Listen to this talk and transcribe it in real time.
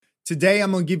Today,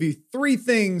 I'm going to give you 3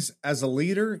 things as a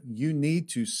leader you need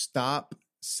to stop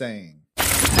saying.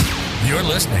 You're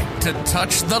listening to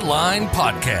Touch the Line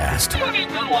Podcast. Touch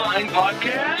the Line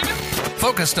Podcast.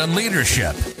 Focused on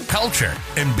leadership, culture,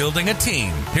 and building a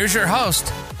team. Here's your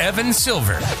host, Evan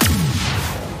Silver.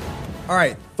 All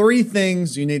right, 3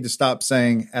 things you need to stop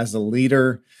saying as a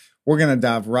leader. We're going to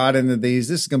dive right into these.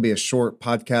 This is going to be a short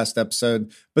podcast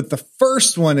episode. But the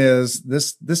first one is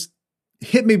this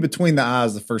hit me between the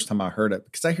eyes the first time I heard it,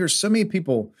 because I hear so many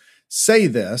people say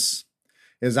this,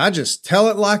 is I just tell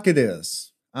it like it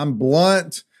is. I'm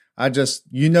blunt.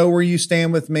 You know where you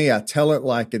stand with me. I tell it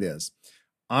like it is.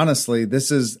 Honestly,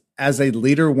 this is, as a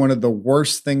leader, one of the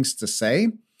worst things to say,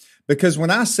 because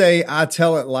when I say I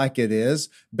tell it like it is,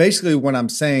 basically what I'm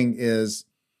saying is,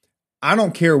 I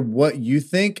don't care what you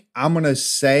think. I'm going to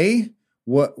say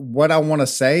what I want to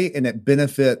say, and it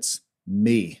benefits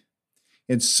me.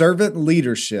 In servant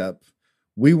leadership,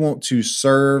 we want to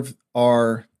serve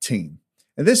our team.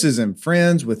 And this is in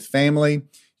friends, with family.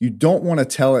 You don't want to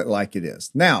tell it like it is.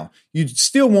 Now, you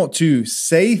still want to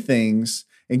say things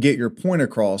and get your point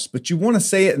across, but you want to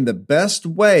say it in the best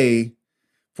way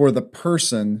for the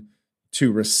person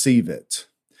to receive it.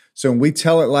 So when we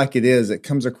tell it like it is, it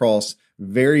comes across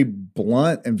very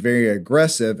blunt and very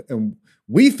aggressive, and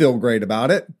we feel great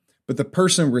about it, but the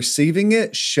person receiving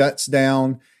it shuts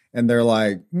down. And they're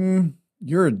like,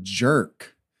 you're a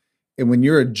jerk. And when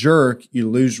you're a jerk, you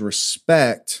lose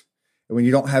respect. And when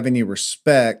you don't have any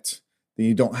respect, then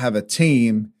you don't have a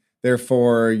team.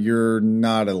 Therefore, you're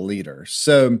not a leader.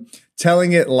 So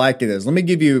telling it like it is. Let me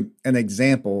give you an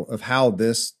example of how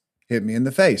this hit me in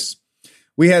the face.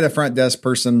 We had a front desk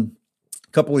person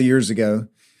a couple of years ago.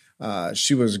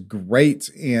 She was great.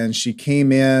 And she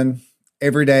came in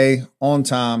every day on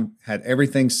time, had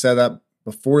everything set up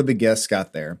before the guests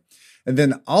got there. And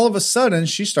then all of a sudden,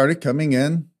 she started coming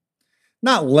in,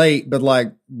 not late, but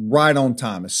like right on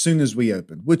time as soon as we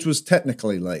opened, which was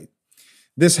technically late.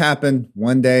 This happened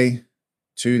 1 day,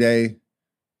 2 days,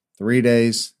 3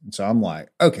 days. And so I'm like,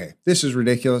 okay, this is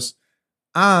ridiculous.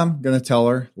 I'm going to tell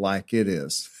her like it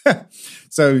is.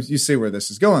 So you see where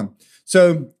this is going.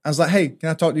 So I was like, hey, can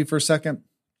I talk to you for a second?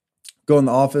 Go in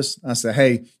the office. I said,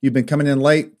 hey, you've been coming in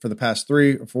late for the past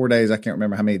 3 or 4 days. I can't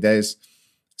remember how many days.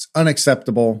 It's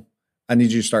unacceptable. I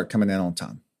need you to start coming in on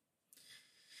time.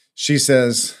 She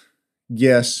says,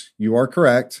 yes, you are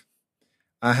correct.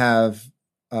 I have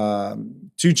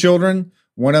 2 children.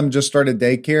 One of them just started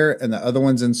daycare and the other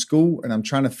one's in school. And I'm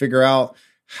trying to figure out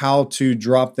how to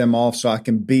drop them off so I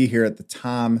can be here at the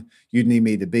time you need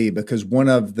me to be, because one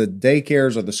of the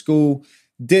daycares or the school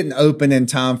didn't open in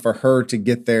time for her to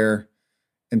get there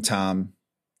in time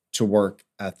to work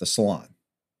at the salon.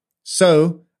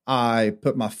 So I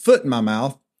put my foot in my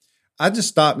mouth. I just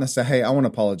stopped and I said, hey, I want to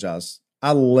apologize.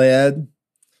 I led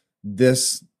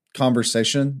this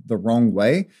conversation the wrong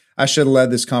way. I should have led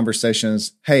this conversation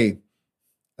as, hey,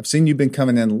 I've seen you've been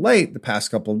coming in late the past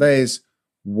couple of days.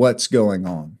 What's going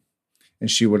on?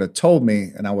 And she would have told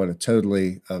me, and I would have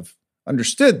totally have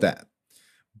understood that.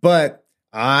 But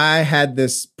I had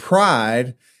this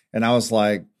pride, and I was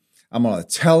like, I'm going to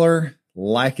tell her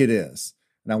like it is.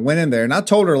 And I went in there and I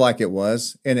told her like it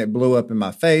was, and it blew up in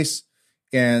my face.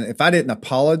 And if I didn't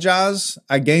apologize,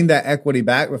 I gained that equity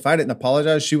back. If I didn't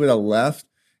apologize, she would have left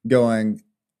going,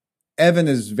 Evan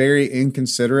is very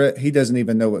inconsiderate. He doesn't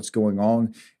even know what's going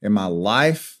on in my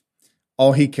life.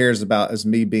 All he cares about is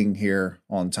me being here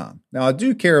on time. Now, I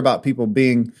do care about people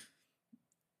being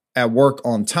at work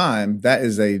on time. That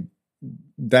is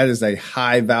a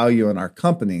high value in our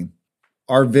company.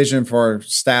 Our vision for our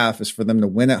staff is for them to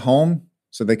win at home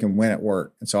so they can win at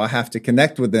work. And so I have to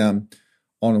connect with them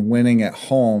on winning at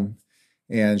home.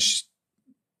 And she,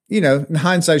 in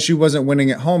hindsight, she wasn't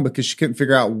winning at home because she couldn't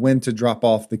figure out when to drop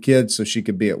off the kids so she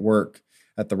could be at work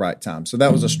at the right time. So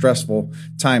that was a stressful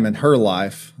time in her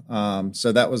life.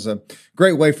 So that was a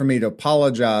great way for me to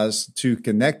apologize, to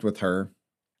connect with her.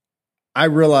 I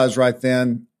realized right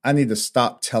then I need to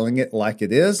stop telling it like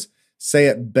it is, say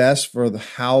it best for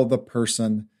how the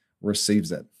person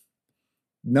receives it.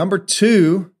 Number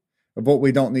 2 of what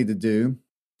we don't need to do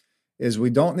is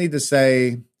we don't need to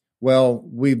say, well,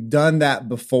 we've done that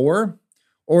before,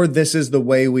 or this is the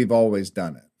way we've always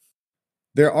done it.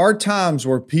 There are times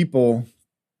where people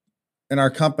in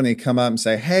our company come up and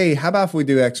say, hey, how about if we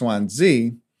do X, Y, and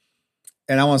Z?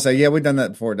 And I want to say, yeah, we've done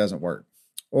that before. It doesn't work.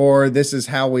 Or this is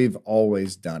how we've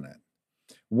always done it.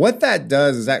 What that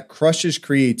does is that crushes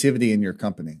creativity in your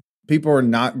company. People are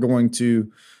not going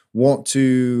to want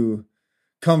to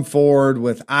come forward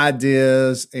with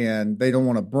ideas, and they don't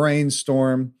want to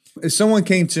brainstorm. If someone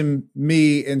came to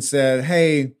me and said,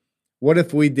 hey, What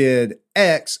if we did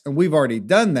X and we've already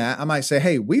done that? I might say,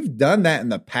 hey, we've done that in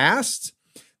the past.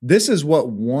 This is what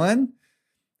won.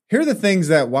 Here are the things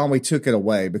that why we took it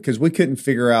away, because we couldn't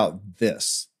figure out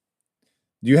this.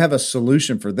 Do you have a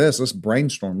solution for this? Let's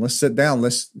brainstorm. Let's sit down.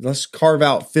 Let's carve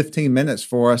out 15 minutes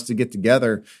for us to get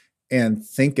together and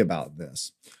think about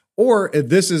this. Or if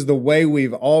this is the way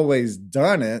we've always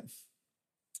done it,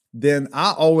 then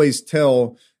I always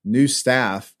tell new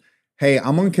staff, hey,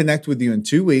 I'm going to connect with you in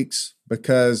 2 weeks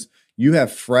because you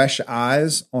have fresh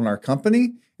eyes on our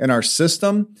company and our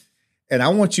system. And I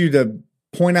want you to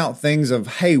point out things of,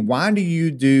 hey, why do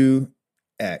you do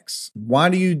X? Why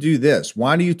do you do this?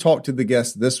 Why do you talk to the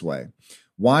guests this way?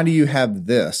 Why do you have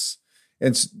this?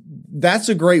 And that's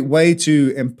a great way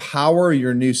to empower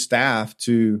your new staff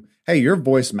to, hey, your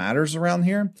voice matters around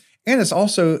here. And it's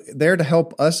also there to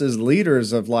help us as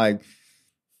leaders of like,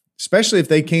 especially if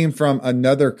they came from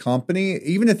another company,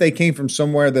 even if they came from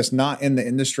somewhere that's not in the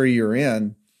industry you're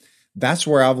in, that's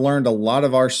where I've learned a lot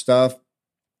of our stuff.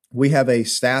 We have a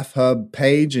Staff Hub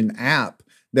page and app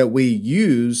that we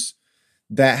use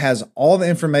that has all the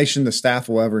information the staff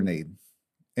will ever need.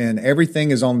 And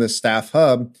everything is on this Staff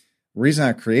Hub. The reason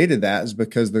I created that is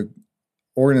because the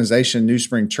organization, New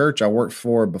Spring Church I worked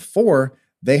for before,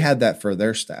 they had that for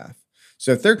their staff.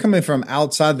 So if they're coming from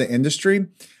outside the industry,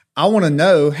 I want to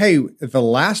know, hey, at the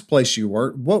last place you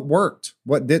worked, what worked?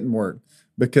 What didn't work?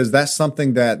 Because that's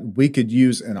something that we could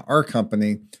use in our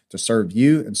company to serve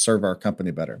you and serve our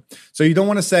company better. So you don't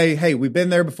want to say, hey, we've been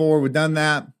there before, we've done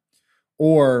that,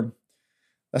 or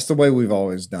that's the way we've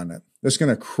always done it. That's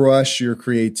going to crush your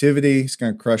creativity. It's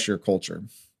going to crush your culture.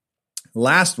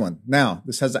 Last one. Now,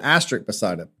 this has an asterisk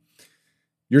beside it.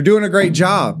 You're doing a great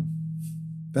job.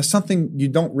 That's something you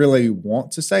don't really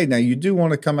want to say. Now, you do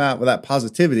want to come out with that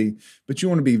positivity, but you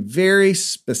want to be very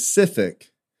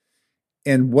specific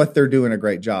in what they're doing a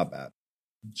great job at.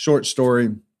 Short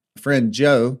story, friend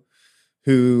Joe,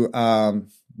 who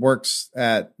works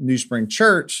at New Spring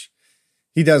Church,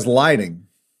 he does lighting.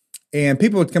 And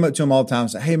people would come up to him all the time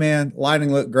and say, hey, man,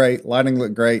 lighting looked great. Lighting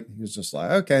looked great. He was just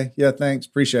like, okay, yeah, thanks.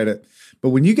 Appreciate it. But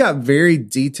when you got very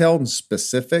detailed and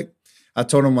specific, I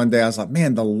told him one day, I was like,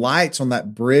 man, the lights on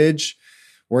that bridge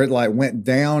where it like went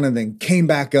down and then came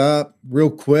back up real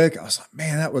quick. I was like,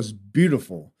 man, that was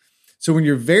beautiful. So when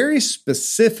you're very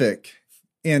specific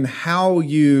in how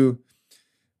you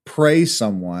praise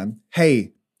someone,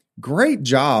 hey, great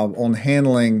job on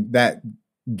handling that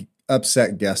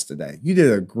upset guest today. You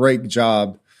did a great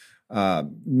job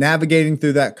navigating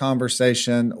through that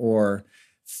conversation, or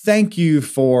thank you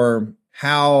for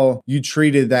how you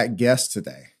treated that guest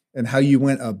today and how you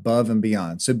went above and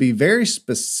beyond. So be very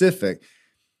specific.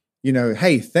 You know,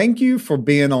 hey, thank you for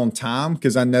being on time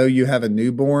because I know you have a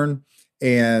newborn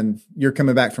and you're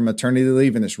coming back from maternity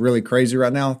leave and it's really crazy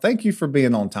right now. Thank you for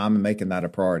being on time and making that a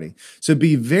priority. So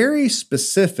be very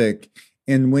specific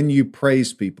in when you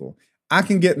praise people. I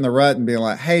can get in the rut and be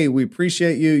like, hey, we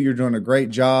appreciate you. You're doing a great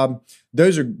job.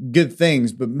 Those are good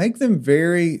things, but make them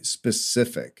very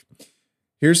specific.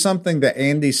 Here's something that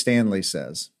Andy Stanley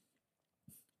says.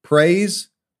 Praise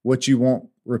what you want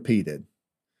repeated.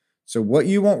 So what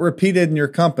you want repeated in your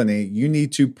company, you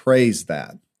need to praise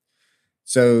that.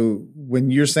 So when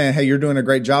you're saying, hey, you're doing a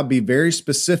great job, be very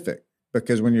specific,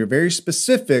 because when you're very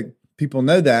specific, people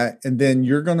know that, and then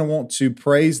you're going to want to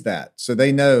praise that. So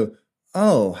they know,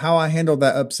 oh, how I handled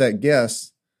that upset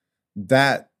guest,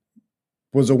 that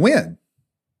was a win.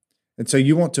 And so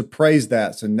you want to praise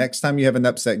that. So next time you have an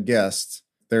upset guest,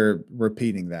 they're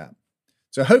repeating that.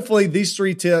 So hopefully these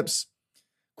 3 tips,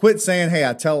 quit saying, hey,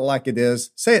 I tell it like it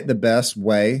is. Say it the best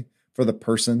way for the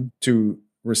person to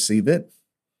receive it.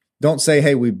 Don't say,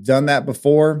 hey, we've done that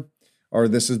before, or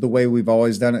this is the way we've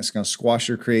always done it. It's going to squash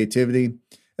your creativity.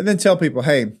 And then tell people,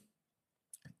 hey,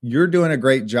 you're doing a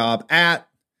great job at,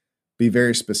 be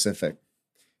very specific.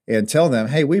 And tell them,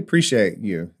 hey, we appreciate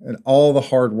you and all the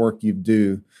hard work you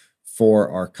do for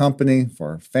our company, for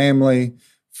our family,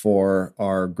 for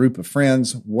our group of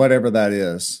friends, whatever that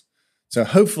is. So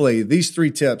hopefully these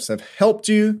 3 tips have helped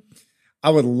you.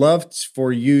 I would love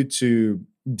for you to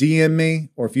DM me,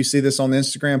 or if you see this on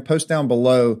Instagram, post down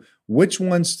below which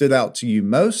one stood out to you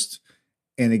most.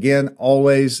 And again,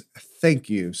 always thank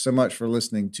you so much for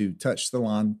listening to Touch the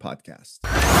Line Podcast.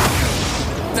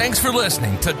 Thanks for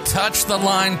listening to Touch the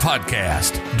Line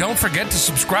Podcast. Don't forget to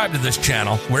subscribe to this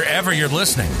channel wherever you're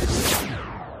listening.